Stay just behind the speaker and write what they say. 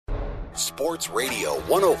Sports Radio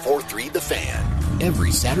 104.3 The Fan.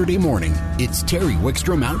 Every Saturday morning, it's Terry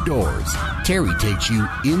Wickstrom Outdoors. Terry takes you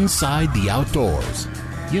inside the outdoors.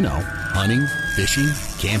 You know, hunting, fishing,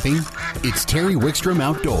 camping. It's Terry Wickstrom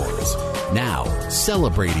Outdoors. Now,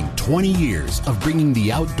 celebrating 20 years of bringing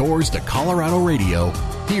the outdoors to Colorado radio,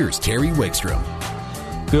 here's Terry Wickstrom.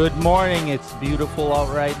 Good morning. It's beautiful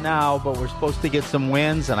out right now, but we're supposed to get some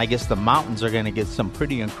winds, and I guess the mountains are going to get some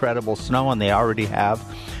pretty incredible snow, and they already have.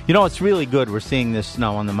 You know, it's really good we're seeing this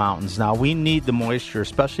snow on the mountains now. We need the moisture,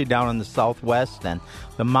 especially down in the southwest, and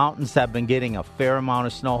the mountains have been getting a fair amount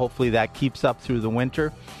of snow. Hopefully that keeps up through the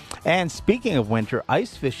winter. And speaking of winter,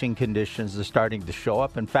 ice fishing conditions are starting to show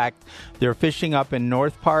up. In fact, they're fishing up in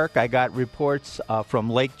North Park. I got reports from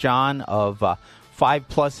Lake John of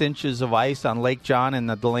 5+ inches of ice on Lake John and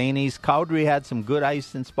the Delaney's. Cowdery had some good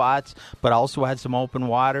ice in spots, but also had some open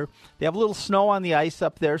water. They have a little snow on the ice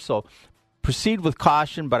up there, so proceed with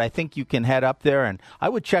caution, but I think you can head up there. And I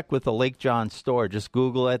would check with the Lake John store. Just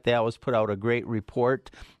Google it. They always put out a great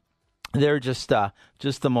report. They're just the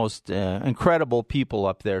most incredible people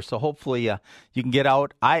up there. So hopefully you can get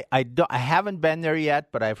out. I haven't been there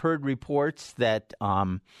yet, but I've heard reports that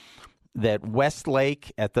that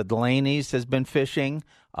Westlake at the Delaney's has been fishing.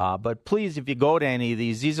 But please, if you go to any of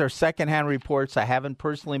these are secondhand reports. I haven't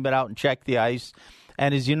personally been out and checked the ice.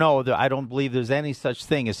 And as you know, I don't believe there's any such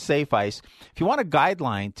thing as safe ice. If you want a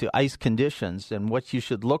guideline to ice conditions and what you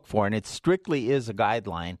should look for, and it strictly is a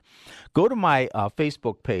guideline, go to my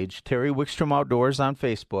Facebook page, Terry Wickstrom Outdoors on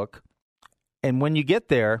Facebook. And when you get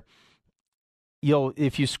there,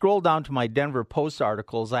 if you scroll down to my Denver Post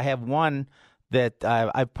articles, I have one that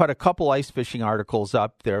I put a couple ice fishing articles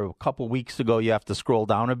up there a couple weeks ago. You have to scroll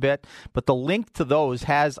down a bit. But the link to those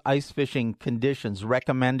has ice fishing conditions,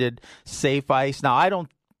 recommended safe ice. Now, I don't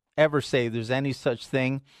ever say there's any such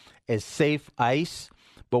thing as safe ice.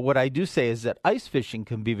 But what I do say is that ice fishing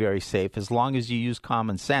can be very safe as long as you use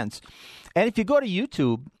common sense. And if you go to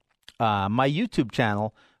YouTube, my YouTube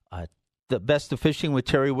channel, The Best of Fishing with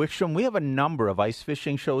Terry Wickstrom, we have a number of ice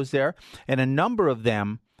fishing shows there. And a number of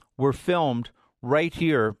them were filmed right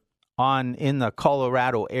here in the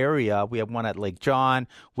Colorado area. We have one at Lake John.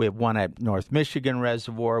 We have one at North Michigan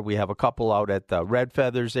Reservoir. We have a couple out at the Red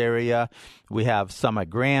Feathers area. We have some at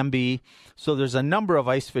Granby. So there's a number of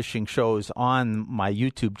ice fishing shows on my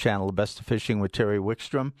YouTube channel, The Best of Fishing with Terry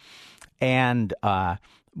Wickstrom. And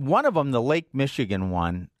one of them, the Lake Michigan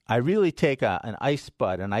one, I really take an ice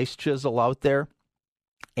spud, an ice chisel out there,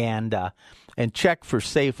 and check for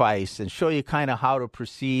safe ice and show you kind of how to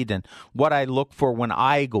proceed and what I look for when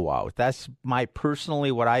I go out. That's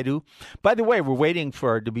personally what I do. By the way, we're waiting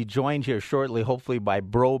to be joined here shortly, hopefully by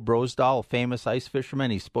Bro Brosdahl, a famous ice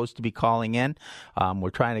fisherman. He's supposed to be calling in.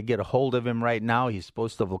 We're trying to get a hold of him right now. He's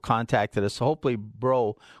supposed to have contacted us. So hopefully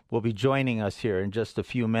Bro will be joining us here in just a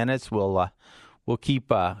few minutes. We'll keep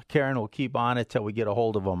Karen will keep on it till we get a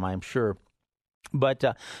hold of him, I'm sure. But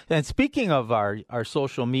and speaking of our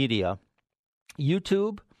social media,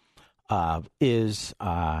 YouTube is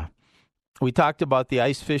we talked about the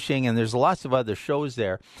ice fishing, and there's lots of other shows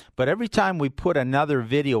there. But every time we put another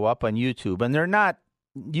video up on YouTube, and they're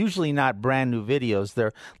usually not brand new videos,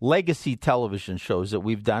 they're legacy television shows that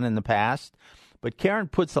we've done in the past. But Karen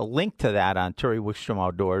puts a link to that on Terry Wickstrom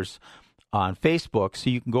Outdoors on Facebook, so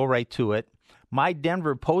you can go right to it. My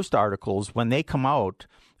Denver Post articles, when they come out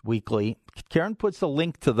weekly, Karen puts a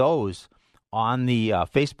link to those on the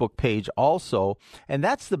Facebook page also. And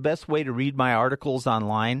that's the best way to read my articles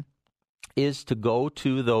online, is to go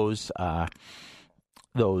to the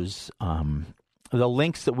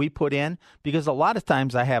links that we put in, because a lot of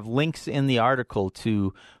times I have links in the article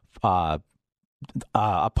to a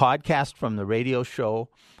podcast from the radio show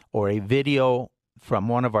or a video from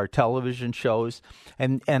one of our television shows.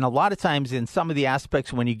 And a lot of times in some of the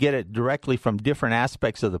aspects, when you get it directly from different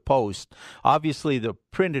aspects of the post, obviously the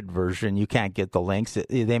printed version, you can't get the links.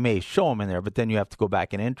 They may show them in there, but then you have to go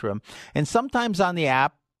back and enter them. And sometimes on the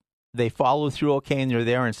app, they follow through okay and they're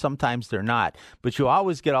there, and sometimes they're not. But you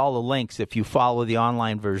always get all the links if you follow the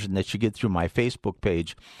online version that you get through my Facebook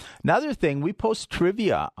page. Another thing, we post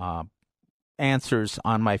trivia answers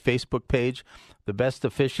on my Facebook page, The Best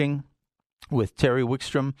of Fishing with Terry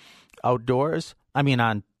Wickstrom Outdoors. On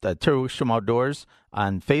Terry Wickstrom Outdoors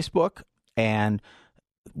on Facebook. And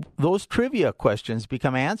those trivia questions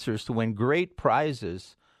become answers to win great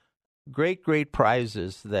prizes, great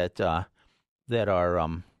prizes that are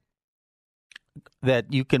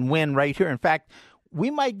that you can win right here. In fact, we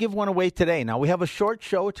might give one away today. Now, we have a short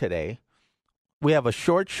show today. We have a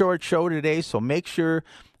short show today, so make sure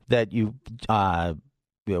that you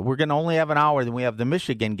Yeah, we're going to only have an hour, then we have the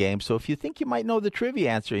Michigan game. So if you think you might know the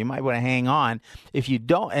trivia answer, you might want to hang on. If you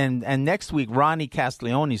don't, and next week, Ronnie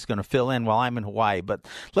Castiglione is going to fill in while I'm in Hawaii. But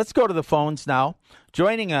let's go to the phones now.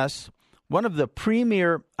 Joining us, one of the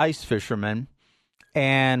premier ice fishermen.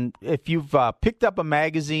 And if you've picked up a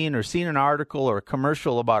magazine or seen an article or a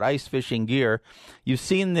commercial about ice fishing gear, you've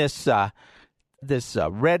seen this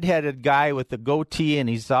red-headed guy with the goatee, and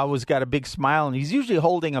he's always got a big smile, and he's usually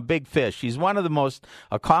holding a big fish. He's one of the most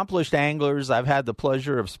accomplished anglers I've had the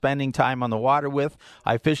pleasure of spending time on the water with.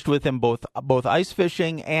 I fished with him both ice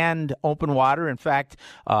fishing and open water. In fact,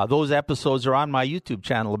 those episodes are on my YouTube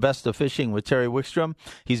channel, The Best of Fishing with Terry Wickstrom.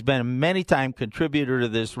 He's been a many-time contributor to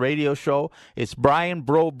this radio show. It's Brian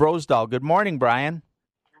Brosdahl. Good morning, Brian.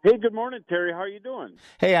 Hey, good morning, Terry. How are you doing?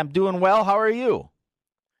 Hey, I'm doing well. How are you?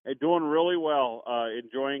 Hey, doing really well.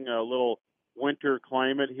 Enjoying a little winter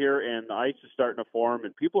climate here, and the ice is starting to form,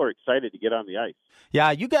 and people are excited to get on the ice. Yeah,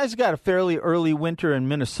 you guys got a fairly early winter in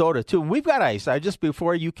Minnesota, too. We've got ice. I just,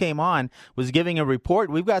 before you came on, was giving a report.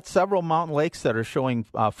 We've got several mountain lakes that are showing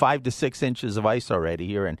 5 to 6 inches of ice already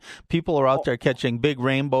here, and people are out there catching big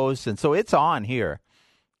rainbows, and so it's on here.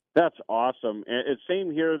 That's awesome. And it's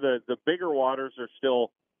same here. The bigger waters are still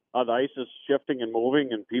the ice is shifting and moving,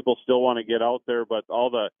 and people still want to get out there. But all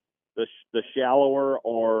the shallower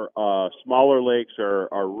or smaller lakes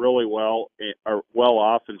are really well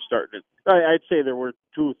off and starting. I'd say there were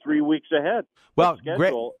 2-3 weeks ahead. Well,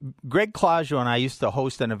 Greg Claudio and I used to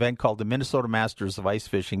host an event called the Minnesota Masters of Ice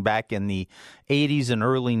Fishing back in the 80s and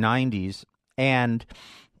early 90s, and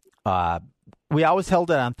we always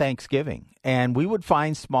held it on Thanksgiving, and we would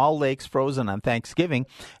find small lakes frozen on Thanksgiving.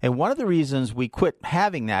 And one of the reasons we quit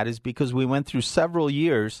having that is because we went through several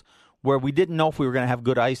years where we didn't know if we were going to have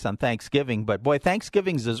good ice on Thanksgiving. But, boy,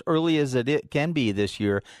 Thanksgiving's as early as it can be this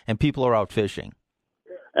year, and people are out fishing.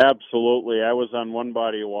 Absolutely. I was on one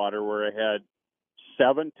body of water where I had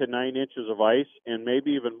 7 to 9 inches of ice and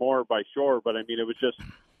maybe even more by shore. But, I mean, it was just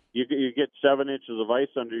you get 7 inches of ice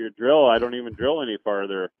under your drill. I don't even drill any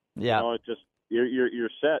farther. Yeah. You know, it's just you're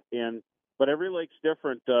set. But every lake's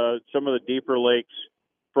different. Some of the deeper lakes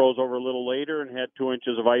froze over a little later and had 2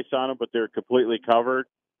 inches of ice on them, but they're completely covered.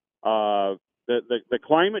 The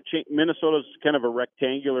climate change, Minnesota's kind of a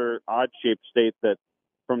rectangular, odd-shaped state that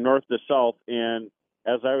from north to south. And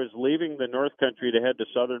as I was leaving the North Country to head to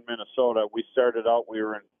southern Minnesota, we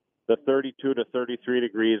were in the 32 to 33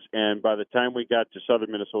 degrees, and by the time we got to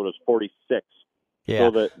southern Minnesota, it's 46. Yeah.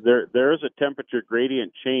 So there is a temperature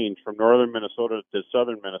gradient change from northern Minnesota to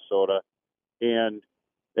southern Minnesota. And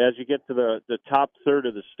as you get to the top third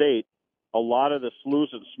of the state, a lot of the sloughs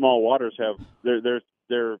and small waters have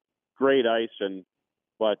they're great ice,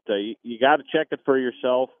 but you got to check it for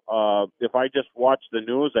yourself. If I just watch the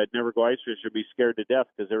news, I'd never go ice fishing. I'd be scared to death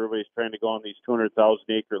because everybody's trying to go on these 200,000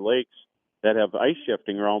 acre lakes that have ice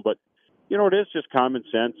shifting around. But you know, it is just common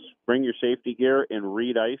sense. Bring your safety gear and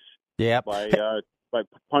read ice. Yeah. By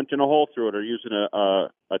punching a hole through it or using a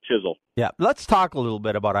chisel. Yeah, let's talk a little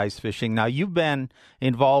bit about ice fishing. Now, you've been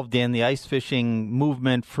involved in the ice fishing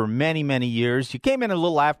movement for many, many years. You came in a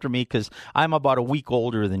little after me because I'm about a week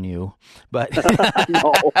older than you, but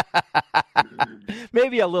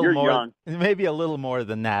maybe a little You're more. Young. Maybe a little more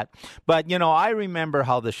than that. But you know, I remember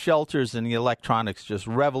how the shelters and the electronics just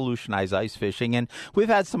revolutionized ice fishing, and we've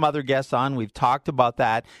had some other guests on. We've talked about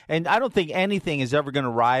that, and I don't think anything is ever going to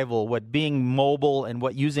rival what being mobile and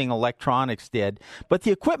what using electronics did. But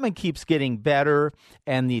the equipment keeps getting better,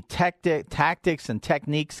 and the tactics and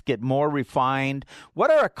techniques get more refined. What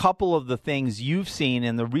are a couple of the things you've seen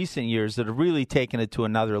in the recent years that have really taken it to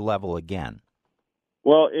another level again?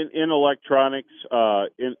 Well, in electronics,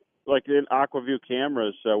 in Aquaview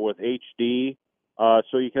cameras with HD,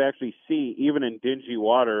 so you can actually see even in dingy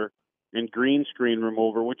water, and green screen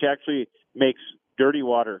remover, which actually makes dirty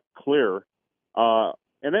water clear.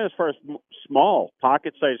 And then as far as small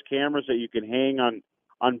pocket-sized cameras that you can hang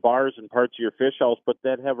on bars and parts of your fish house, but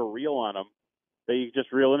that have a reel on them that you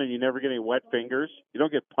just reel in and you never get any wet fingers. You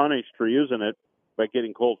don't get punished for using it by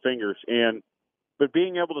getting cold fingers. But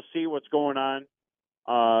being able to see what's going on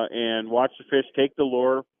and watch the fish, take the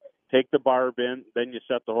lure, take the barb in, then you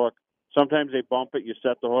set the hook. Sometimes they bump it, you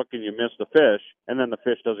set the hook, and you miss the fish, and then the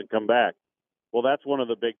fish doesn't come back. Well, that's one of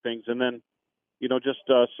the big things. And then, you know, just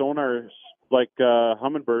sonar like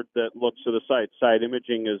Humminbird that looks to the side. Side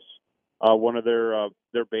imaging is one of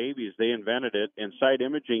their babies. They invented it. And side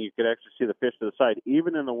imaging, you could actually see the fish to the side.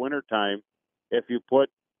 Even in the wintertime, if you put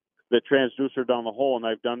the transducer down the hole, and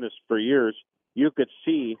I've done this for years, you could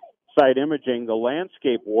see side imaging. The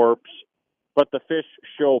landscape warps, but the fish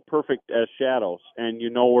show perfect as shadows, and you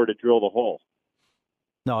know where to drill the hole.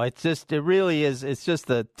 No, it really is. It's just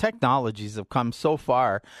the technologies have come so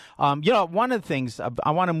far. One of the things,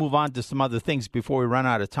 I want to move on to some other things before we run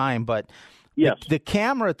out of time, but Yes. the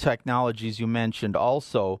camera technologies you mentioned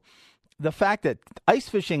also, the fact that ice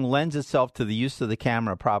fishing lends itself to the use of the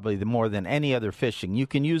camera probably more than any other fishing. You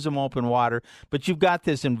can use them open water, but you've got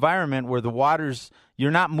this environment where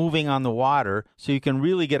you're not moving on the water, so you can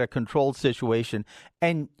really get a controlled situation.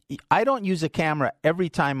 And I don't use a camera every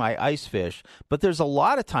time I ice fish, but there's a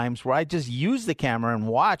lot of times where I just use the camera and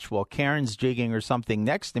watch while Karen's jigging or something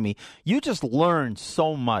next to me. You just learn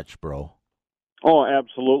so much, bro. Oh,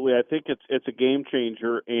 absolutely. I think it's a game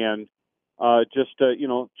changer, and just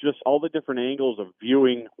all the different angles of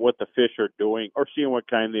viewing what the fish are doing or seeing what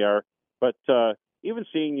kind they are. But even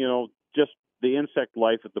seeing, just the insect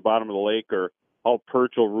life at the bottom of the lake, or how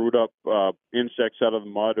perch will root up insects out of the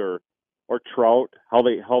mud, or trout, how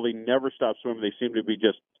they never stop swimming. They seem to be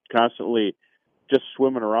just constantly just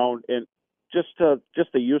swimming around, and just the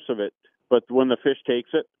use of it. But when the fish takes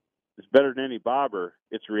it, it's better than any bobber.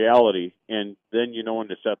 It's reality, and then you know when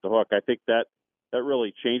to set the hook. I think that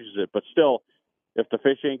really changes it. But still, if the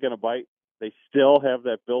fish ain't going to bite, they still have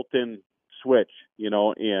that built-in switch,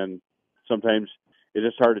 and sometimes it's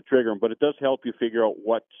just hard to trigger them. But it does help you figure out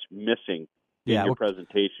what's missing in your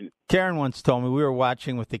presentation. Karen once told me, we were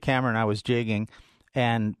watching with the camera and I was jigging,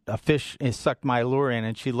 and a fish sucked my lure in,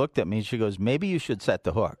 and she looked at me and she goes, "Maybe you should set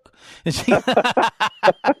the hook."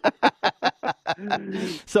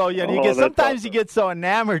 So sometimes you get so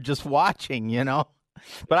enamored just watching,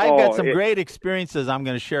 But I've got some great experiences I'm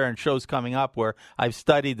going to share in shows coming up where I've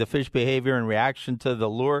studied the fish behavior and reaction to the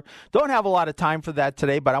lure. Don't have a lot of time for that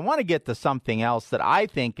today, but I want to get to something else that I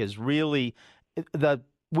think is really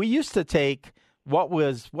we used to take what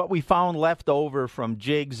we found left over from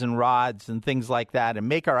jigs and rods and things like that and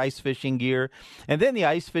make our ice fishing gear. And then the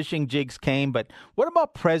ice fishing jigs came. But what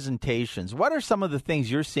about presentations? What are some of the things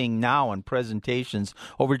you're seeing now in presentations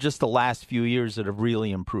over just the last few years that have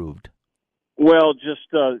really improved? Well, just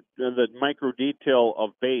the micro detail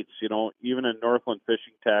of baits, even in Northland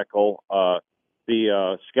fishing tackle,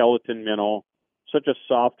 the skeleton minnow, such a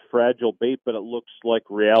soft, fragile bait, but it looks like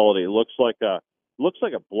reality. It looks like a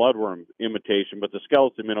bloodworm imitation, but the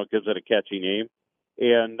skeleton minnow gives it a catchy name.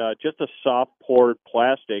 And just a soft poured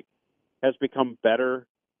plastic has become better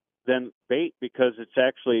than bait because it's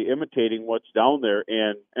actually imitating what's down there.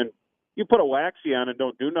 And you put a waxy on and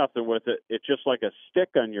don't do nothing with it, it's just like a stick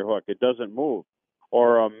on your hook. It doesn't move.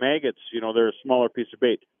 Or maggots, they're a smaller piece of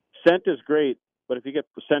bait. Scent is great, but if you get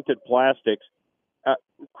scented plastics,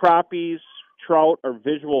 crappies, trout are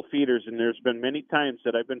visual feeders, and there's been many times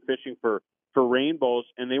that I've been fishing for rainbows,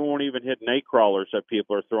 and they won't even hit night crawlers that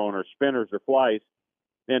people are throwing, or spinners or flies.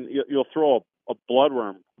 And you'll throw a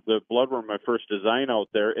bloodworm, the bloodworm my first design out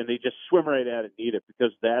there, and they just swim right at it and eat it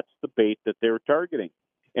because that's the bait that they were targeting.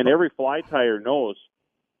 And every fly tyer knows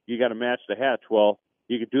you got to match the hatch. Well,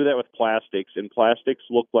 you could do that with plastics, and plastics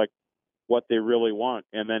look like what they really want,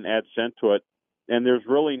 and then add scent to it. And there's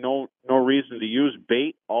really no reason to use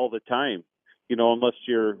bait all the time, unless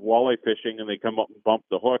you're walleye fishing and they come up and bump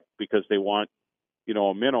the hook because they want,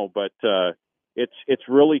 a minnow. But it's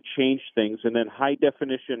really changed things. And then high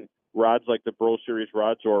definition rods like the Bro Series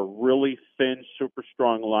rods, or really thin, super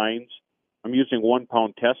strong lines. I'm using 1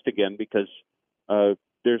 pound test again because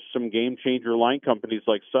there's some game changer line companies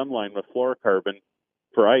like Sunline with fluorocarbon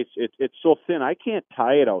for ice. It's so thin I can't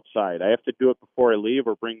tie it outside. I have to do it before I leave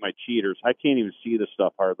or bring my cheaters. I can't even see the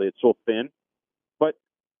stuff hardly. It's so thin. But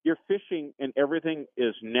you're fishing and everything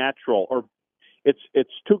is natural, or it's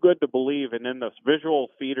too good to believe. And then the visual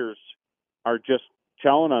feeders are just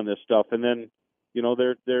chowing on this stuff. And then,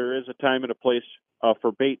 there is a time and a place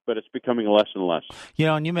for bait, but it's becoming less and less.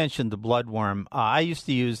 And you mentioned the bloodworm. I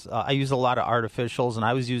use a lot of artificials, and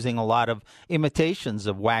I was using a lot of imitations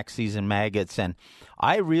of waxies and maggots, and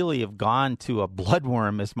I really have gone to a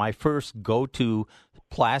bloodworm as my first go-to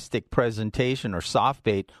plastic presentation or soft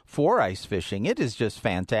bait for ice fishing. It is just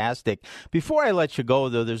fantastic. Before I let you go,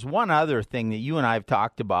 though, there's one other thing that you and I have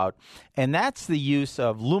talked about, and that's the use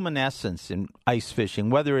of luminescence in ice fishing,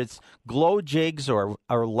 whether it's glow jigs or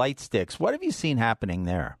light sticks. What have you seen happening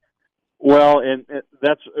there? Well, and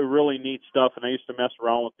that's a really neat stuff, and I used to mess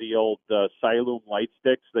around with the old Siloom light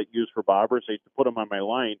sticks that you use for bobbers. I used to put them on my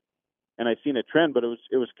line, and I seen a trend, but it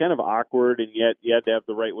was kind of awkward, and yet you had to have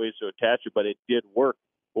the right ways to attach it, but it did work.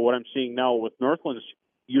 But what I'm seeing now with Northland's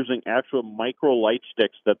using actual micro light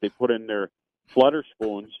sticks that they put in their flutter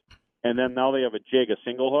spoons, and then now they have a jig, a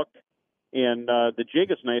single hook, and the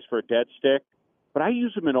jig is nice for a dead stick, But I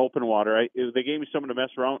use them in open water. They gave me some to mess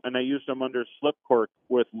around, and I used them under slip cork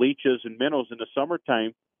with leeches and minnows in the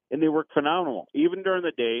summertime, and they work phenomenal. Even during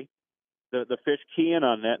the day, the fish key in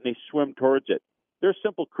on that, and they swim towards it. They're a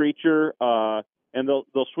simple creature, and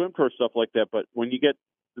they'll swim towards stuff like that. But when you get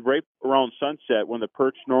right around sunset, when the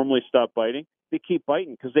perch normally stop biting, they keep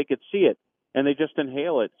biting because they could see it, and they just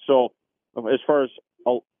inhale it. So as far as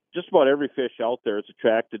just about every fish out there is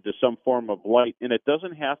attracted to some form of light, and it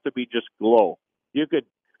doesn't have to be just glow. You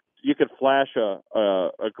could flash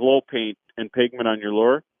a glow paint and pigment on your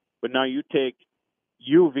lure, but now you take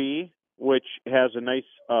UV, which has a nice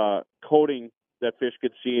coating that fish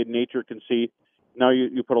could see and nature can see. Now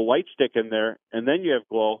you put a light stick in there, and then you have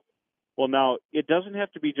glow. Well, now it doesn't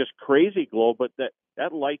have to be just crazy glow, but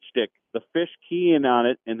that light stick, the fish key in on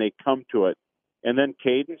it, and they come to it. And then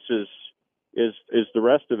cadence is the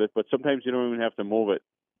rest of it, but sometimes you don't even have to move it.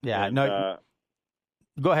 Yeah, and,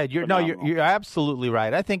 go ahead. You're absolutely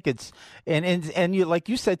right. I think it's and you, like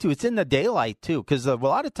you said too, it's in the daylight too, because a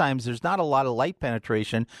lot of times there's not a lot of light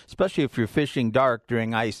penetration, especially if you're fishing dark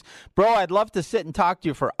during ice. Bro, I'd love to sit and talk to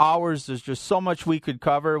you for hours. There's just so much we could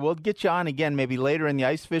cover. We'll get you on again maybe later in the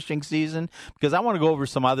ice fishing season, because I want to go over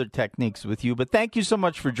some other techniques with you. But thank you so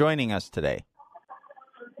much for joining us today.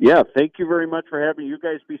 Yeah, thank you very much for having me. You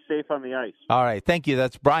guys be safe on the ice. All right, thank you.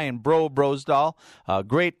 That's Brian Brosdahl,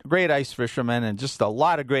 great ice fisherman, and just a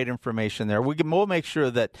lot of great information there. We'll make sure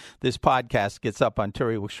that this podcast gets up on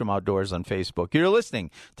Terry Wickstrom Outdoors on Facebook. You're listening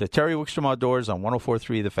to Terry Wickstrom Outdoors on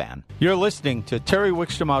 104.3 The Fan. You're listening to Terry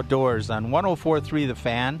Wickstrom Outdoors on 104.3 The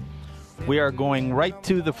Fan. We are going right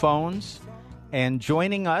to the phones, and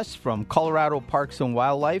joining us from Colorado Parks and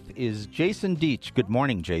Wildlife is Jason Deach. Good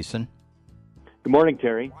morning, Jason. Good morning,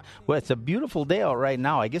 Terry. Well, it's a beautiful day out right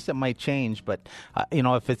now. I guess it might change, but,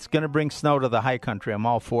 if it's going to bring snow to the high country, I'm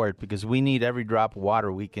all for it, because we need every drop of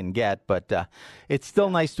water we can get. But it's still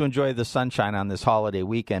nice to enjoy the sunshine on this holiday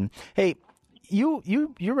weekend. Hey,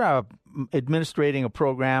 you're administrating a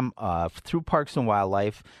program through Parks and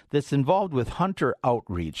Wildlife that's involved with hunter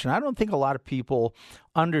outreach. And I don't think a lot of people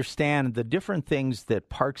understand the different things that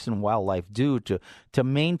Parks and Wildlife do to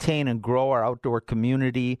maintain and grow our outdoor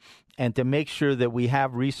community and to make sure that we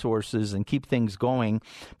have resources and keep things going.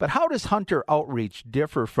 But how does hunter outreach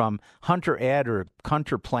differ from hunter ed or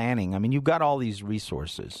hunter planning? I mean, you've got all these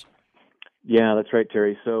resources. Yeah, that's right,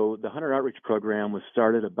 Terry. So the Hunter Outreach Program was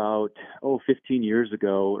started about 15 years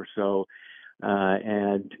ago or so,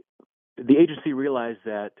 and the agency realized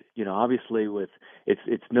that, obviously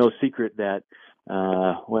it's no secret that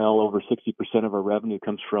over 60% of our revenue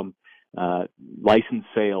comes from licensed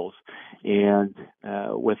sales, and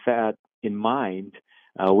with that in mind,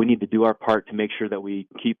 we need to do our part to make sure that we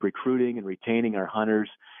keep recruiting and retaining our hunters,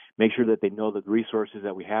 make sure that they know the resources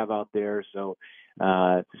that we have out there. So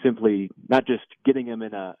simply not just getting them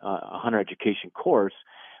in a hunter education course,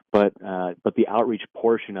 but the outreach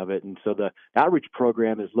portion of it. And so the outreach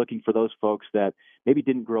program is looking for those folks that maybe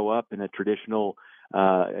didn't grow up in a traditional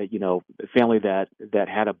family that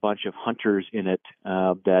had a bunch of hunters in it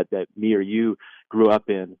that me or you grew up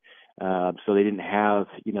in. So they didn't have,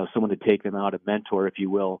 someone to take them out, a mentor, if you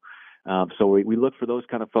will. So we look for those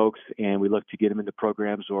kind of folks, and we look to get them into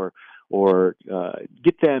programs or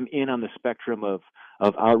get them in on the spectrum of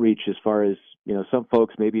outreach, as far as, some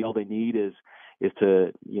folks, maybe all they need is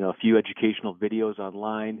to, a few educational videos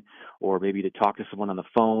online, or maybe to talk to someone on the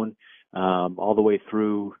phone, all the way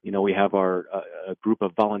through, we have a group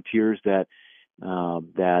of volunteers that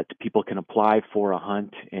people can apply for a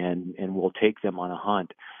hunt, and we'll take them on a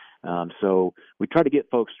hunt. So we try to get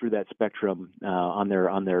folks through that spectrum on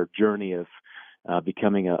their journey of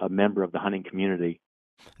becoming a member of the hunting community.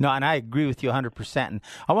 No, and I agree with you 100%. And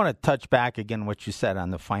I want to touch back again what you said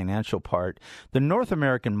on the financial part. The North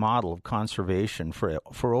American model of conservation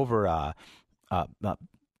for over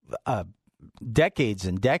decades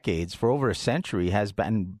and decades, for over a century, has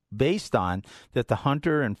been based on that the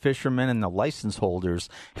hunter and fishermen and the license holders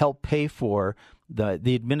help pay for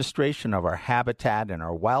the administration of our habitat and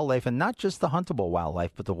our wildlife, and not just the huntable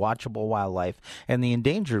wildlife, but the watchable wildlife and the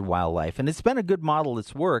endangered wildlife. And it's been a good model.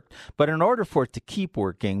 It's worked. But in order for it to keep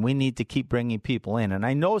working, we need to keep bringing people in. And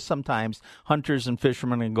I know sometimes hunters and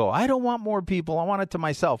fishermen can go, I don't want more people. I want it to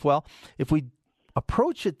myself. Well, if we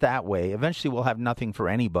approach it that way, eventually we'll have nothing for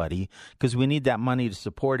anybody, because we need that money to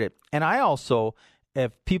support it. And I also,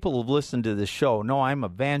 if people have listened to this show, know I'm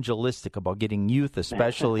evangelistic about getting youth,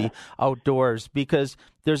 especially outdoors, because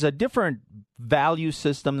there's a different value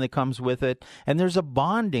system that comes with it, and there's a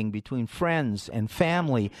bonding between friends and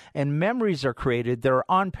family, and memories are created that are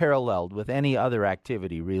unparalleled with any other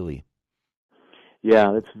activity, really.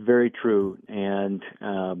 Yeah, that's very true. And,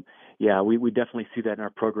 yeah, we definitely see that in our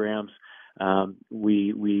programs.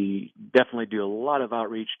 We definitely do a lot of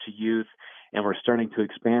outreach to youth, and we're starting to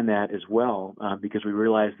expand that as well because we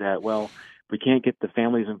realize that, well, if we can't get the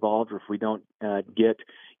families involved, or if we don't get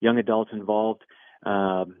young adults involved,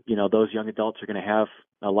 those young adults are going to have,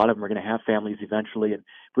 a lot of them are going to have families eventually, and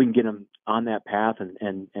if we can get them on that path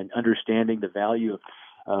and understanding the value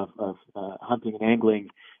of hunting and angling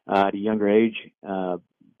at a younger age,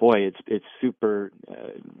 boy, it's super.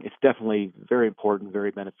 It's definitely very important, very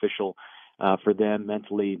beneficial for them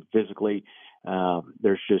mentally, physically.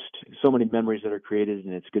 There's just so many memories that are created,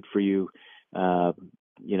 and it's good for you.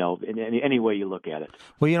 In any way you look at it.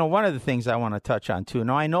 Well, one of the things I want to touch on, too.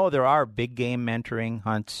 Now, I know there are big game mentoring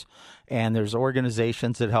hunts, and there's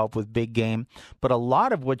organizations that help with big game, but a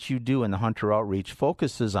lot of what you do in the hunter outreach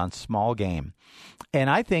focuses on small game. And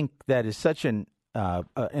I think that is such an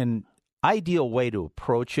ideal way to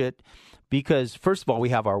approach it because, first of all, we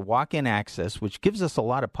have our walk-in access, which gives us a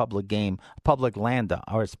lot of public land,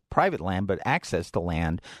 or it's private land, but access to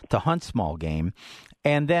land to hunt small game.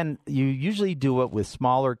 And then you usually do it with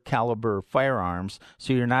smaller caliber firearms,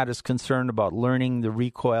 so you're not as concerned about learning the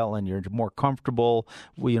recoil, and you're more comfortable,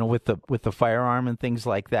 with the firearm and things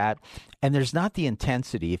like that. And there's not the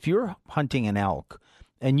intensity. If you're hunting an elk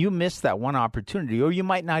and you miss that one opportunity, or you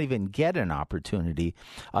might not even get an opportunity,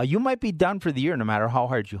 you might be done for the year no matter how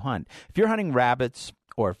hard you hunt. If you're hunting rabbits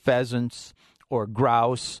or pheasants or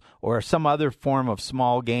grouse or some other form of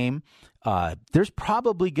small game, there's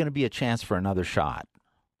probably going to be a chance for another shot.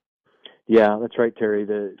 Yeah, that's right, Terry.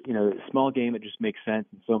 The small game, it just makes sense,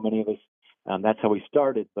 and so many of us, that's how we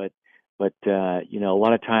started. But a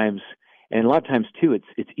lot of times too,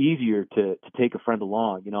 it's easier to take a friend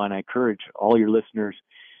along. And I encourage all your listeners,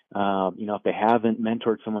 if they haven't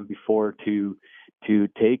mentored someone before, to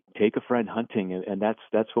take a friend hunting, and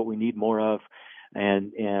that's what we need more of.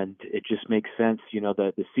 And it just makes sense.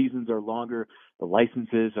 The seasons are longer, the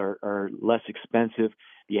licenses are less expensive,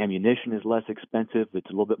 the ammunition is less expensive. It's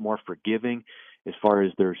a little bit more forgiving as far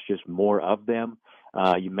as there's just more of them.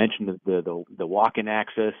 You mentioned the walk-in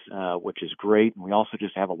access, which is great. And we also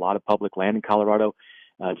just have a lot of public land in Colorado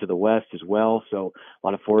to the west as well. So a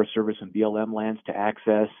lot of Forest Service and BLM lands to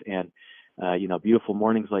access. And, beautiful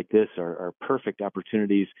mornings like this are perfect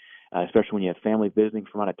opportunities, especially when you have family visiting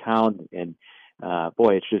from out of town. And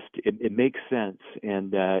it's just it makes sense,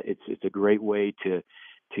 and it's a great way to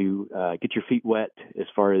get your feet wet as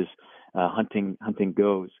far as hunting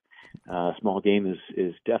goes. Small game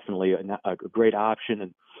is definitely a great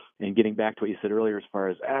option, and getting back to what you said earlier, as far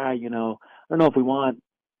as I don't know if we want,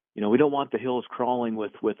 we don't want the hills crawling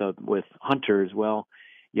with hunters. Well,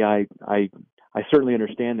 yeah, I certainly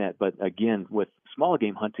understand that, but again, with small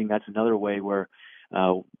game hunting, that's another way where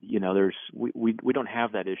we don't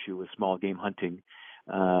have that issue with small game hunting,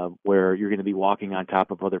 where you're going to be walking on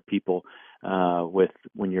top of other people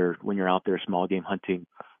when you're out there small game hunting.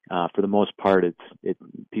 For the most part, it's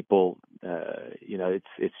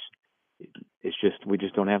just we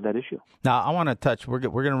just don't have that issue. Now, I want to touch. We're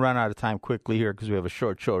going to run out of time quickly here because we have a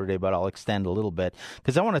short show today, but I'll extend a little bit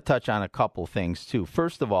because I want to touch on a couple things too.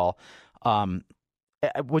 First of all,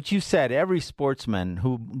 what you said, every sportsman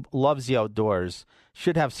who loves the outdoors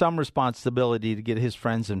should have some responsibility to get his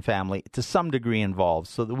friends and family to some degree involved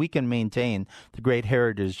so that we can maintain the great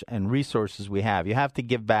heritage and resources we have. You have to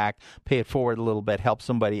give back, pay it forward a little bit, help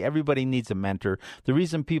somebody. Everybody needs a mentor. The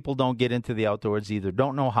reason people don't get into the outdoors either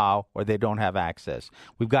don't know how or they don't have access.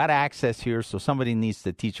 We've got access here, so somebody needs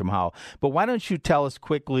to teach them how. But why don't you tell us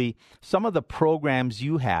quickly some of the programs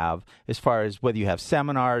you have as far as whether you have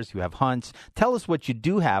seminars, you have hunts. Tell us what you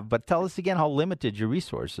do have, but tell us again how limited your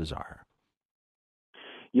resources are.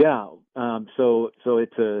 Yeah, so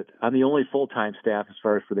I'm the only full-time staff as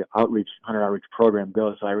far as for the hunter outreach program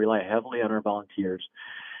goes. So I rely heavily on our volunteers,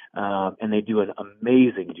 and they do an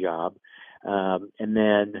amazing job. And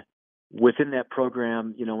then within that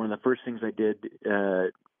program, one of the first things I did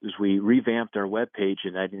is we revamped our webpage,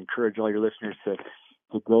 and I'd encourage all your listeners to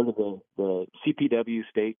go to the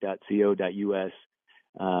cpwstate.co.us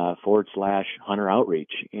 /hunter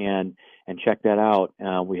outreach and check that out.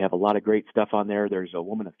 We have a lot of great stuff on there. There's a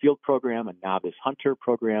Woman of Field program, a Novice Hunter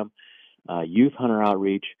program, Youth Hunter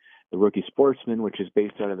Outreach, the Rookie Sportsman, which is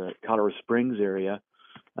based out of the Colorado Springs area.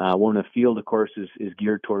 Woman of Field, of course, is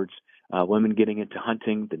geared towards women getting into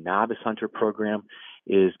hunting. The Novice Hunter program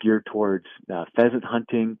is geared towards pheasant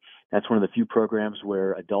hunting. That's one of the few programs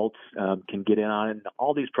where adults can get in on it. And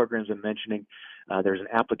all these programs I'm mentioning, there's an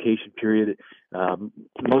application period.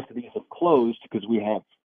 Most of these have closed because we have,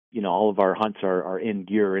 all of our hunts are in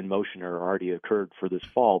gear, in motion, or already occurred for this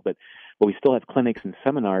fall. But we still have clinics and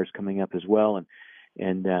seminars coming up as well. And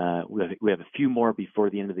and we have a few more before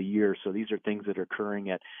the end of the year. So these are things that are occurring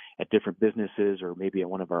at different businesses or maybe at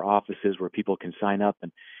one of our offices where people can sign up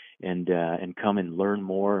and come and learn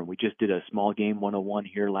more. And we just did a small game 101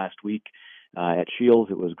 here last week at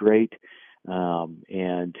Shields. It was great.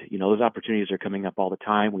 And those opportunities are coming up all the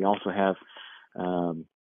time. We also have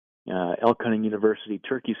Elk Hunting University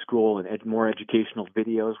Turkey School and more educational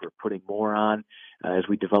videos. We're putting more on as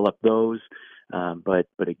we develop those. But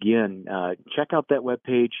again, check out that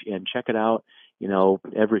webpage and check it out,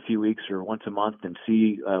 every few weeks or once a month and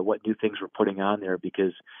see what new things we're putting on there,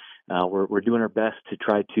 because we're doing our best to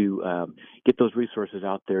try to get those resources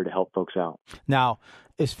out there to help folks out. Now,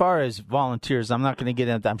 as far as volunteers, I'm not going to get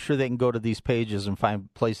into that. I'm sure they can go to these pages and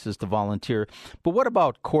find places to volunteer. But what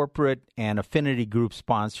about corporate and affinity group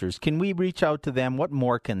sponsors? Can we reach out to them? What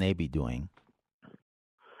more can they be doing?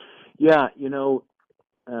 Yeah,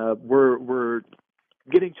 we're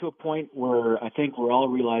getting to a point where I think we're all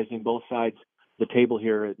realizing both sides of the table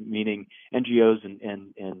here, meaning NGOs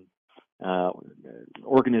and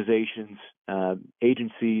organizations,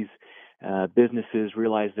 agencies, businesses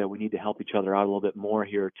realize that we need to help each other out a little bit more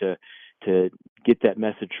here to get that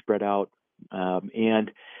message spread out.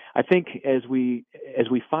 And I think as we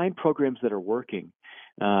find programs that are working,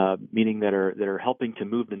 meaning that are helping to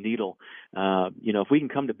move the needle, if we can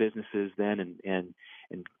come to businesses then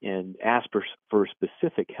and ask for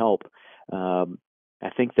specific help, I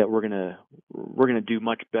think that we're gonna do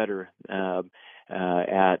much better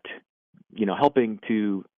at helping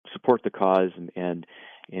to support the cause and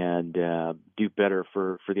do better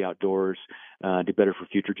for the outdoors, do better for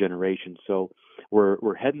future generations. So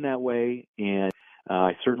we're heading that way, and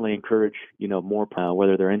I certainly encourage more,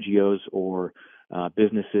 whether they're NGOs or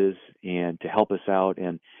businesses, and to help us out.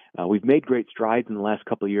 And we've made great strides in the last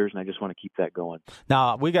couple of years, and I just want to keep that going.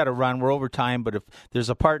 Now, we got to run. We're over time, but if there's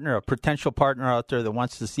a potential partner out there that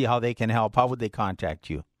wants to see how they can help, how would they contact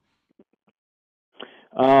you?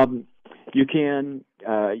 You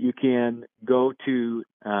can go to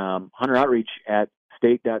Hunter Outreach at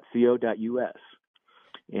state.co.us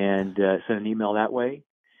and send an email that way.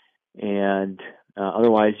 And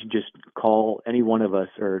otherwise, you just call any one of us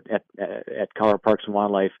or at Colorado Parks and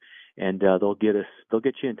Wildlife, and they'll get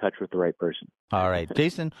you in touch with the right person. All right,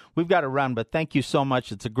 Jason, we've got to run, but thank you so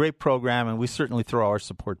much. It's a great program, and we certainly throw our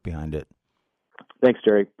support behind it. Thanks,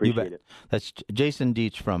 Terry. Appreciate it. That's Jason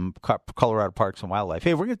Deach from Colorado Parks and Wildlife.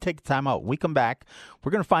 Hey, we're going to take the time out. When we come back,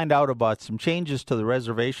 we're going to find out about some changes to the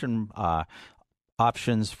reservation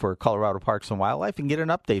options for Colorado Parks and Wildlife and get an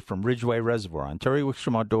update from Ridgway Reservoir on Terry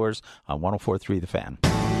Wickstrom Outdoors on 104.3 The Fan.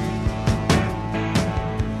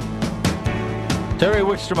 Terry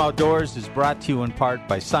Wickstrom Outdoors is brought to you in part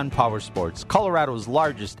by Sun Power Sports, Colorado's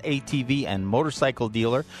largest ATV and motorcycle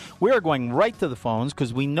dealer. We are going right to the phones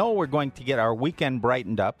because we know we're going to get our weekend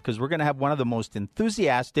brightened up, because we're going to have one of the most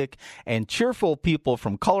enthusiastic and cheerful people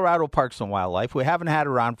from Colorado Parks and Wildlife. We haven't had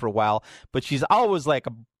her on for a while, but she's always like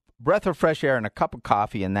a breath of fresh air and a cup of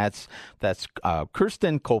coffee, and that's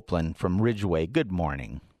Kirsten Copeland from Ridgway. Good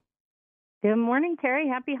morning. Good morning, Terry.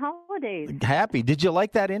 Happy holidays. Happy. Did you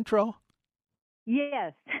like that intro?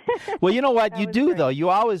 Yes. Well, you know what you do, great. Though. You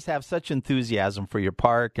always have such enthusiasm for your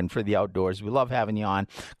park and for the outdoors. We love having you on.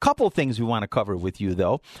 Couple things we want to cover with you,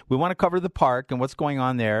 though. We want to cover the park and what's going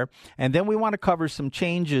on there, and then we want to cover some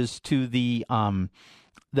changes to the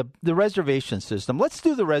reservation system. Let's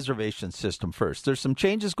do the reservation system first. There's some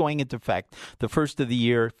changes going into effect the first of the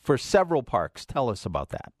year for several parks. Tell us about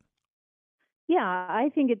that. Yeah, I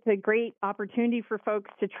think it's a great opportunity for folks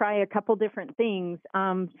to try a couple different things.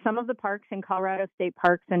 Some of the parks in Colorado State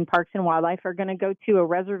Parks and Parks and Wildlife are going to go to a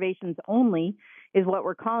reservations only, is what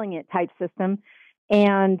we're calling it, type system.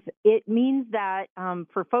 And it means that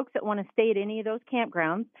for folks that want to stay at any of those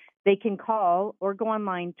campgrounds, they can call or go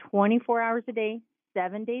online 24 hours a day,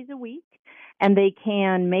 7 days a week, and they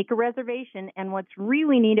can make a reservation. And what's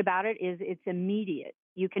really neat about it is it's immediate.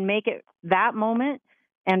 You can make it that moment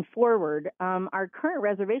and forward. Our current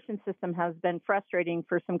reservation system has been frustrating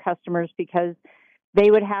for some customers because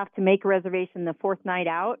they would have to make a reservation the fourth night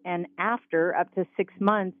out and after up to 6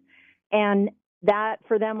 months. And that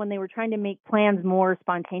for them, when they were trying to make plans more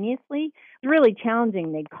spontaneously, it was really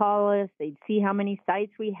challenging. They'd call us, they'd see how many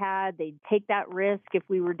sites we had, they'd take that risk if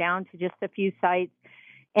we were down to just a few sites.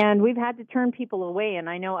 And we've had to turn people away, and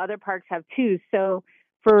I know other parks have too. So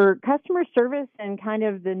for customer service and kind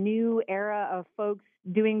of the new era of folks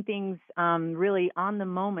doing things really on the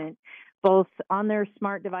moment, both on their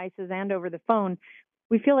smart devices and over the phone,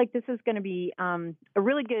 we feel like this is going to be a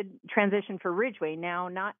really good transition for Ridgeway. Now,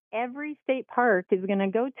 not every state park is going to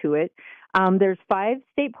go to it. There's 5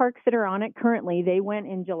 state parks that are on it currently. They went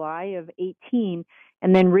in July of 18,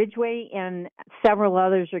 and then Ridgeway and several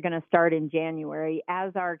others are going to start in January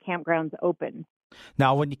as our campgrounds open.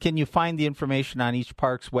 Now, can you find the information on each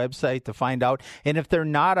park's website to find out? And if they're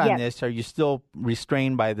not on this, are you still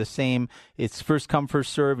restrained by the same, it's first come,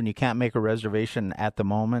 first serve, and you can't make a reservation at the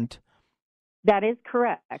moment? That is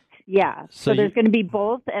correct. Yeah. So there's going to be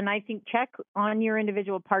both. And I think check on your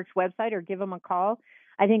individual park's website or give them a call.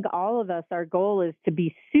 I think all of us, our goal is to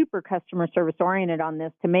be super customer service oriented on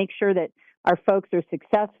this to make sure that our folks are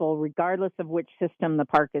successful regardless of which system the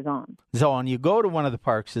park is on. So when you go to one of the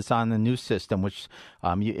parks that's on the new system, which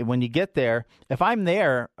when you get there, if I'm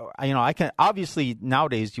there, I can obviously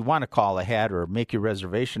nowadays you want to call ahead or make your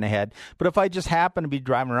reservation ahead. But if I just happen to be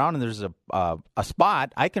driving around and there's a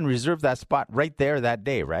spot, I can reserve that spot right there that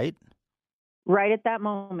day, right? Right at that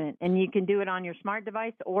moment. And you can do it on your smart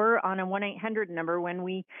device or on a 1-800 number. When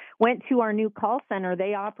we went to our new call center,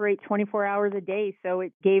 they operate 24 hours a day. So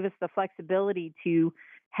it gave us the flexibility to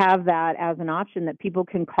have that as an option that people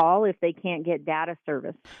can call if they can't get data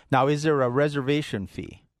service. Now, is there a reservation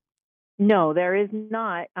fee? No, there is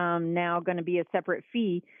not now going to be a separate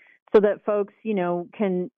fee so that folks,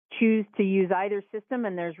 can choose to use either system,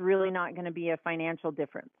 and there's really not going to be a financial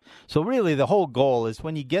difference. So really the whole goal is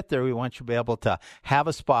when you get there, we want you to be able to have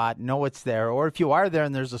a spot, know it's there, or if you are there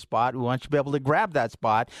and there's a spot, we want you to be able to grab that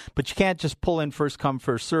spot, but you can't just pull in first come,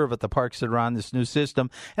 first serve at the parks that are on this new system.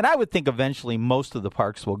 And I would think eventually most of the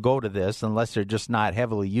parks will go to this unless they're just not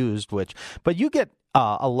heavily used, but you get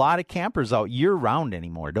a lot of campers out year-round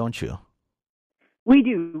anymore, don't you? We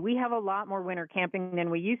do. We have a lot more winter camping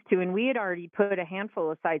than we used to, and we had already put a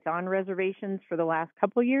handful of sites on reservations for the last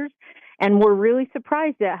couple of years, and we're really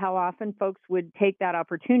surprised at how often folks would take that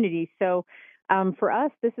opportunity. So for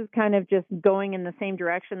us, this is kind of just going in the same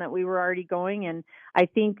direction that we were already going, and I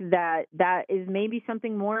think that is maybe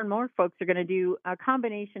something more and more folks are going to do, a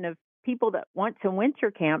combination of people that want to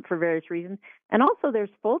winter camp for various reasons, and also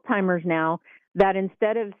there's full-timers now that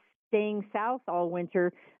instead of staying south all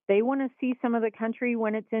winter, they want to see some of the country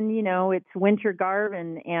when it's in, its winter garb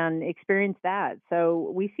and experience that.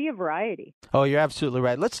 So we see a variety. Oh, you're absolutely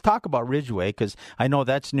right. Let's talk about Ridgeway because I know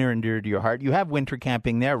that's near and dear to your heart. You have winter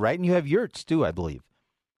camping there, right? And you have yurts too, I believe.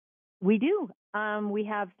 We do. We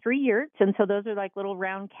have 3 yurts, and so those are like little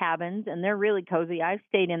round cabins, and they're really cozy. I've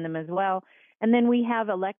stayed in them as well. And then we have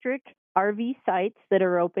electric RV sites that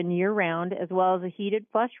are open year-round, as well as a heated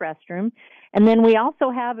flush restroom. And then we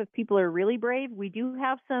also have, if people are really brave, we do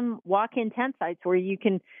have some walk-in tent sites where you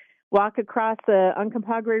can walk across the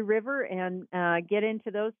Uncompahgre River and get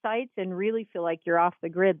into those sites and really feel like you're off the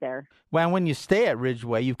grid there. Well, when you stay at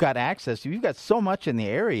Ridgeway, you've got access. You've got so much in the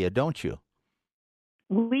area, don't you?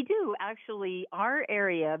 We do, actually. Our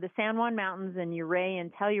area, the San Juan Mountains and Ouray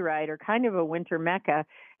and Telluride, are kind of a winter mecca,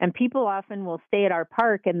 and people often will stay at our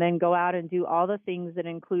park and then go out and do all the things that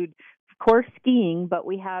include, of course, skiing, but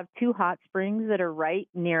we have 2 hot springs that are right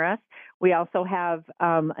near us. We also have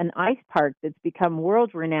an ice park that's become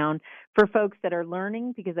world-renowned for folks that are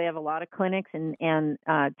learning because they have a lot of clinics and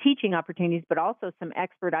teaching opportunities, but also some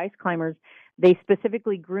expert ice climbers. They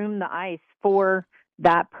specifically groom the ice for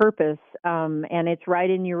that purpose, and it's right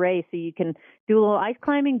in Ouray, so you can do a little ice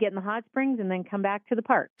climbing, get in the hot springs, and then come back to the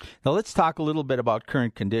park. Now let's talk a little bit about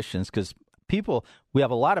current conditions, because we have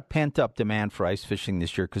a lot of pent-up demand for ice fishing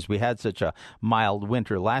this year because we had such a mild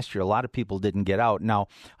winter last year. A lot of people didn't get out. Now,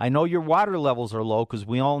 I know your water levels are low because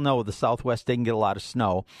we all know the Southwest didn't get a lot of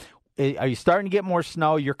snow. Are you starting to get more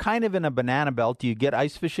snow? You're kind of in a banana belt. Do you get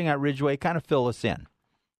ice fishing at Ridgeway? Kind of fill us in.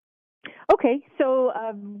 Okay, so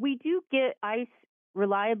we do get ice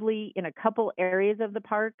reliably in a couple areas of the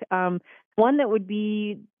park. One that would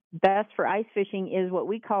be best for ice fishing is what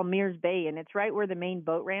we call Mears Bay, and it's right where the main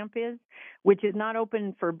boat ramp is, which is not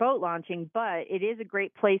open for boat launching, but it is a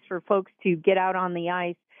great place for folks to get out on the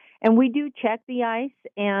ice. And we do check the ice,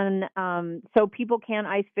 and so people can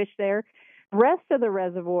ice fish there. The rest of the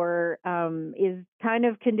reservoir is kind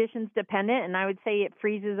of conditions dependent, and I would say it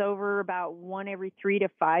freezes over about 1 every 3 to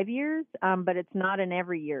 5 years, but it's not an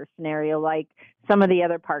every year scenario like some of the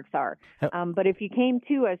other parks are. But if you came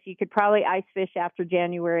to us, you could probably ice fish after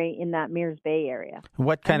January in that Mears Bay area.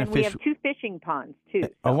 What kind of fish? We have 2 fishing ponds too.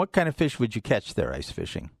 So. What kind of fish would you catch there ice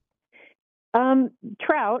fishing?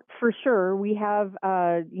 Trout for sure. We have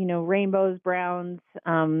rainbows, browns.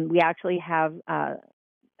 We actually have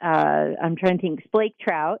I'm trying to think, splake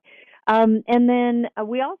trout. And then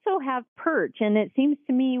we also have perch, and it seems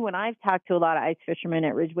to me when I've talked to a lot of ice fishermen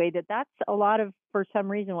at Ridgway that's a lot of, for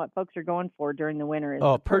some reason, what folks are going for during the winter. Is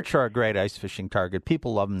perch are a great ice fishing target.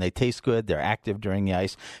 People love them. They taste good. They're active during the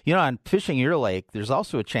ice. On fishing your lake, there's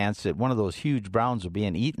also a chance that one of those huge browns are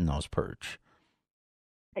being eaten, those perch.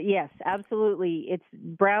 Yes, absolutely.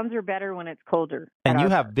 Browns are better when it's colder. And you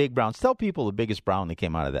have big browns. Tell people the biggest brown that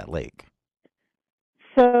came out of that lake.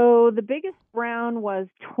 So the biggest brown was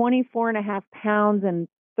 24.5 pounds and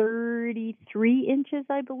 33 inches,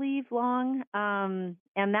 I believe, long. And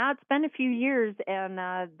that's been a few years, and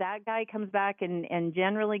that guy comes back and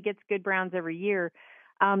generally gets good browns every year.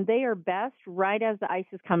 They are best right as the ice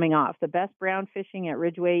is coming off. The best brown fishing at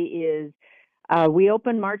Ridgway is we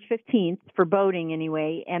open March 15th for boating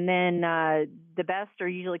anyway, and then the best are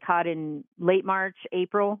usually caught in late March,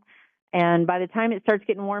 April. And by the time it starts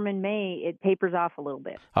getting warm in May, it tapers off a little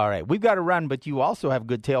bit. All right. We've got to run, but you also have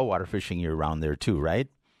good tailwater fishing year-round there too, right?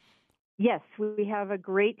 Yes. We have a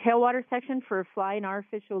great tailwater section for fly and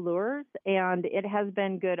artificial lures, and it has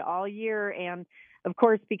been good all year. And, of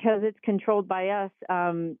course, because it's controlled by us,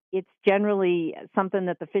 it's generally something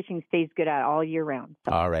that the fishing stays good at all year round.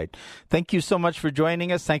 So. All right. Thank you so much for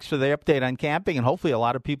joining us. Thanks for the update on camping, and hopefully a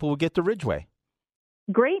lot of people will get to Ridgway.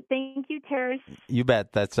 Great. Thank you, Terry. You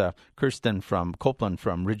bet. That's Kirsten from Copeland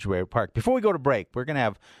from Ridgway Park. Before we go to break, we're going to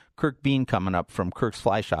have Kirk Bean coming up from Kirk's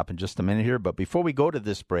Fly Shop in just a minute here. But before we go to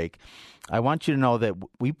this break, I want you to know that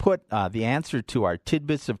we put the answer to our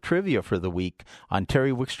tidbits of trivia for the week on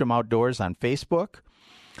Terry Wickstrom Outdoors on Facebook.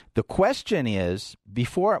 The question is,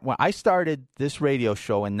 when I started this radio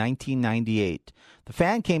show in 1998, the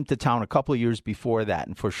Fan came to town a couple of years before that,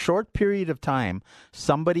 and for a short period of time,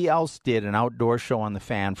 somebody else did an outdoor show on the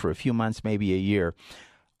Fan for a few months, maybe a year.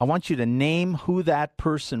 I want you to name who that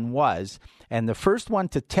person was, and the first one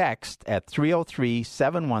to text at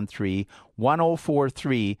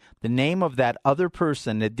 303-713-1043, the name of that other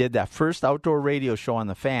person that did that first outdoor radio show on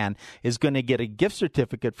the Fan is going to get a gift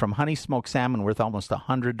certificate from Honey Smoked Salmon worth almost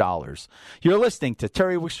 $100. You're listening to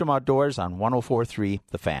Terry Wickstrom Outdoors on 104.3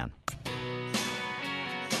 The Fan.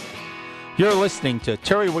 You're listening to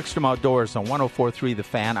Terry Wickstrom Outdoors on 104.3 The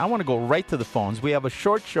Fan. I want to go right to the phones. We have a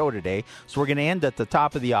short show today, so we're going to end at the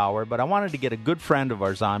top of the hour, but I wanted to get a good friend of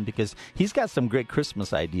ours on because he's got some great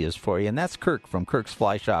Christmas ideas for you, and that's Kirk from Kirk's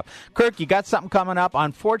Fly Shop. Kirk, you got something coming up?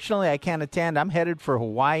 Unfortunately, I can't attend. I'm headed for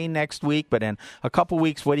Hawaii next week, but in a couple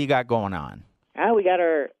weeks, what do you got going on? We got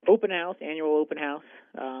our annual open house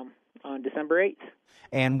on December 8th.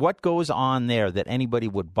 And what goes on there that anybody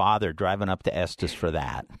would bother driving up to Estes for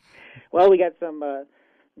that? Well, we got some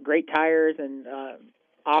great tires and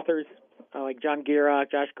authors like John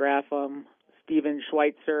Gierock, Josh Graffam, Steven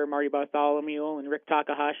Schweitzer, Marty Bartholomew, and Rick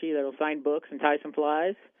Takahashi that'll sign books and tie some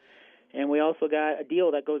flies. And we also got a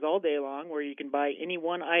deal that goes all day long where you can buy any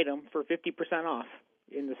one item for 50% off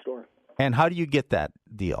in the store. And how do you get that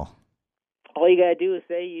deal? All you got to do is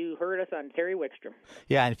say you heard us on Terry Wickstrom.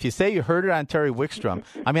 Yeah, and if you say you heard it on Terry Wickstrom,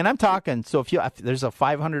 I mean, I'm talking, so if there's a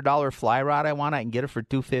 $500 fly rod I want, I can get it for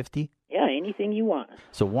 $250? Yeah, anything you want.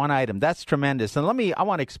 So one item. That's tremendous. And I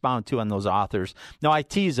want to expound, too, on those authors. Now, I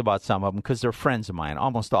tease about some of them because they're friends of mine,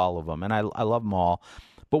 almost all of them, and I love them all.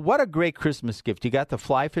 But what a great Christmas gift. You got the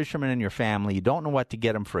fly fisherman in your family. You don't know what to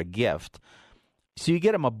get them for a gift. So you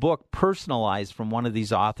get them a book personalized from one of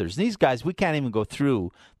these authors. These guys, we can't even go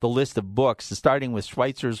through the list of books, starting with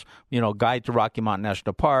Schweitzer's, Guide to Rocky Mountain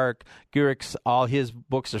National Park. Gierrich's, all his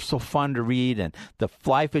books are so fun to read, and the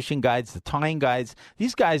fly fishing guides, the tying guides.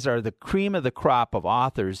 These guys are the cream of the crop of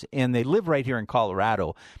authors, and they live right here in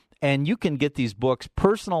Colorado. And you can get these books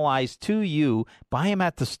personalized to you, buy them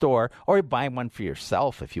at the store, or buy one for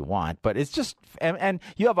yourself if you want. But it's just, and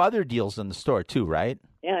you have other deals in the store too, right?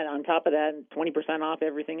 Yeah, and on top of that, 20% off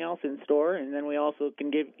everything else in store, and then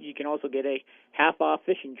you can also get a half-off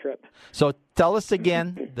fishing trip. So tell us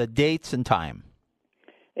again the dates and time.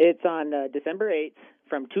 It's on December 8th.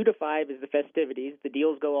 From 2 to 5 is the festivities. The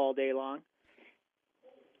deals go all day long.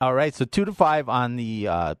 All right, so 2 to 5 on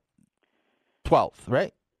the 12th,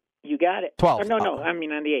 right? You got it. 12th. No, I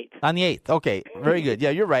mean on the 8th. On the 8th. Okay, very good.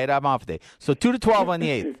 Yeah, you're right. I'm off day. So 2 to 12 on the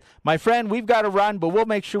 8th. My friend, we've got to run, but we'll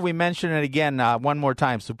make sure we mention it again one more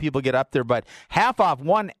time so people get up there. But half off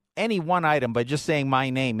any one item by just saying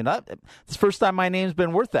my name. And it's the first time my name's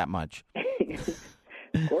been worth that much.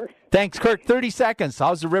 Of course. Thanks, Kirk. 30 seconds.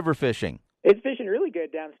 How's the river fishing? It's fishing really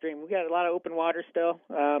good downstream. We got a lot of open water still.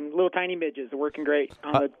 Little tiny midges are working great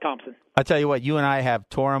on the Thompson. I'll tell you what, you and I have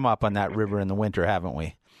tore them up on that river in the winter, haven't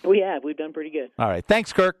we? We have. We've done pretty good. All right.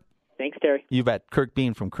 Thanks, Kirk. Thanks, Terry. You bet. Kirk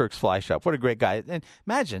Bean from Kirk's Fly Shop. What a great guy. And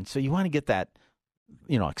imagine, so you want to get that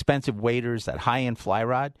expensive waders, that high-end fly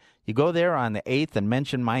rod. You go there on the 8th and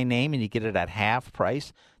mention my name, and you get it at half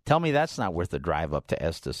price. Tell me that's not worth the drive up to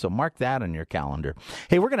Estes. So mark that on your calendar.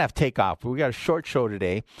 Hey, we're going to have takeoff. We got a short show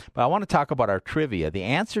today, but I want to talk about our trivia. The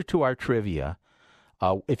answer to our trivia,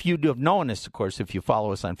 if you have known this, of course, if you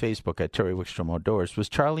follow us on Facebook at Terry Wickstrom Outdoors, was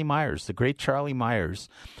Charlie Myers, the great Charlie Myers.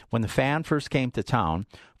 When the Fan first came to town,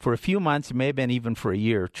 for a few months, it may have been even for a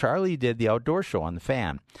year, Charlie did the outdoor show on the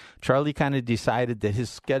Fan. Charlie kind of decided that his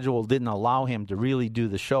schedule didn't allow him to really do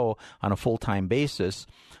the show on a full-time basis.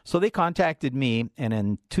 So they contacted me, and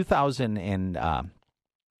in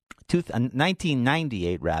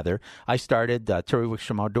 1998, I started Terry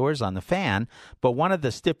Wickstrom Outdoors on the Fan, but one of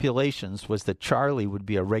the stipulations was that Charlie would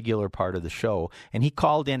be a regular part of the show, and he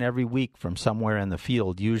called in every week from somewhere in the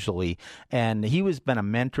field usually, and he has been a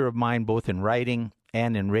mentor of mine both in writing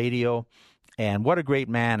and in radio. And what a great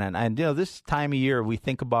man. And this time of year, we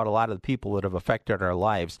think about a lot of the people that have affected our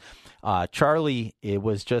lives. Charlie, it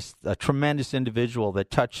was just a tremendous individual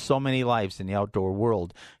that touched so many lives in the outdoor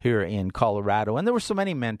world here in Colorado. And there were so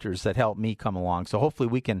many mentors that helped me come along. So hopefully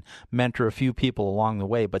we can mentor a few people along the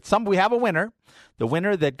way. But we have a winner. The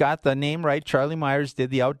winner that got the name right, Charlie Myers,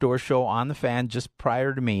 did the outdoor show on the Fan just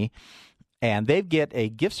prior to me. And they get a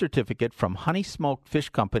gift certificate from Honey Smoked Fish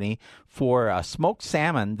Company for smoked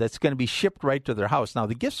salmon that's going to be shipped right to their house. Now,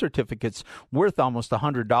 the gift certificate's worth almost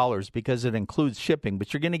 $100 because it includes shipping,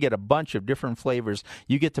 but you're going to get a bunch of different flavors.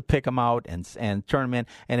 You get to pick them out and turn them in.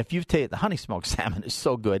 And if you've taken the Honey Smoked salmon is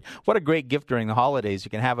so good. What a great gift during the holidays. You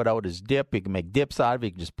can have it out as dip. You can make dips out of it.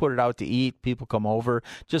 You can just put it out to eat. People come over.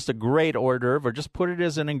 Just a great hors d'oeuvre, or just put it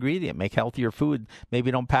as an ingredient. Make healthier food. Maybe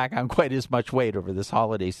don't pack on quite as much weight over this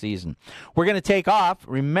holiday season. We're going to take off.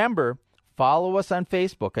 Remember, follow us on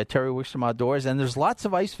Facebook at Terry Wickstrom Outdoors, and there's lots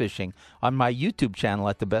of ice fishing on my YouTube channel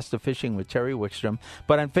at The Best of Fishing with Terry Wickstrom.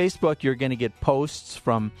 But on Facebook, you're going to get posts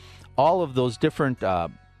from all of those different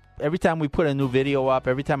every time we put a new video up,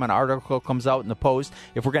 every time an article comes out in the Post,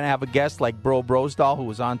 if we're going to have a guest like Bro Brosdahl, who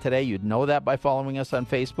was on today, you'd know that by following us on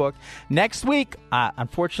Facebook. Next week,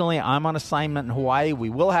 unfortunately, I'm on assignment in Hawaii. We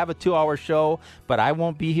will have a 2-hour show, but I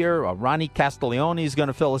won't be here. Ronnie Castiglione is going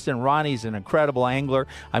to fill us in. Ronnie's an incredible angler.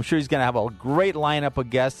 I'm sure he's going to have a great lineup of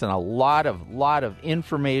guests and a lot of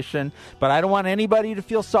information, but I don't want anybody to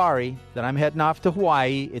feel sorry that I'm heading off to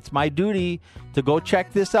Hawaii. It's my duty to go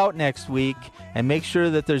check this out next week and make sure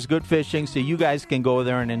that there's good fishing so you guys can go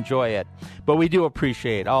there and enjoy it. But we do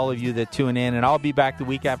appreciate all of you that tune in, and I'll be back the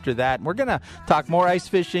week after that. And we're going to talk more ice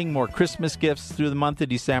fishing, more Christmas gifts through the month of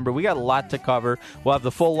December. We got a lot to cover. We'll have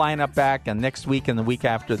the full lineup back and next week and the week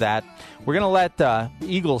after that. We're going to let the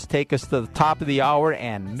Eagles take us to the top of the hour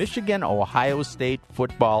and Michigan, Ohio State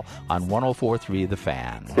football on 104.3 The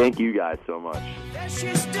Fan. Thank you guys so much.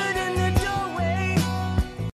 She stood in the doorway.